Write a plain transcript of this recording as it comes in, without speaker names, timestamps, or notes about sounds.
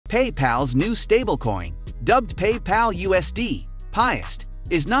PayPal's new stablecoin, dubbed PYUSD, PYUSD,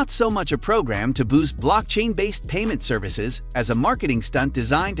 is not so much a program to boost blockchain-based payment services as a marketing stunt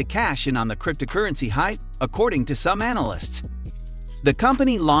designed to cash in on the cryptocurrency hype, according to some analysts. The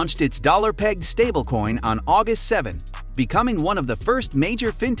company launched its dollar-pegged stablecoin on August 7, becoming one of the first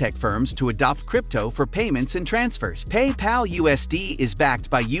major fintech firms to adopt crypto for payments and transfers. PayPal-USD is backed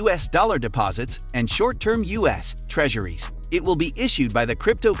by US dollar deposits and short-term US treasuries. It will be issued by the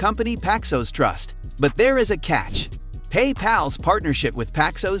crypto company Paxos Trust. But there is a catch. PayPal's partnership with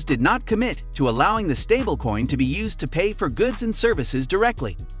Paxos did not commit to allowing the stablecoin to be used to pay for goods and services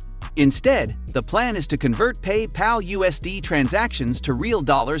directly. Instead, the plan is to convert PayPal-USD transactions to real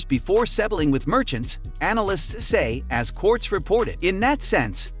dollars before settling with merchants, analysts say, as Quartz reported. In that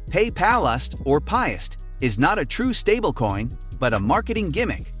sense, PayPal-USD or PYUSD is not a true stablecoin, but a marketing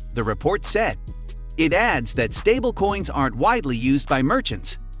gimmick, the report said. It adds that stablecoins aren't widely used by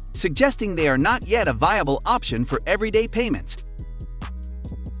merchants, suggesting they are not yet a viable option for everyday payments.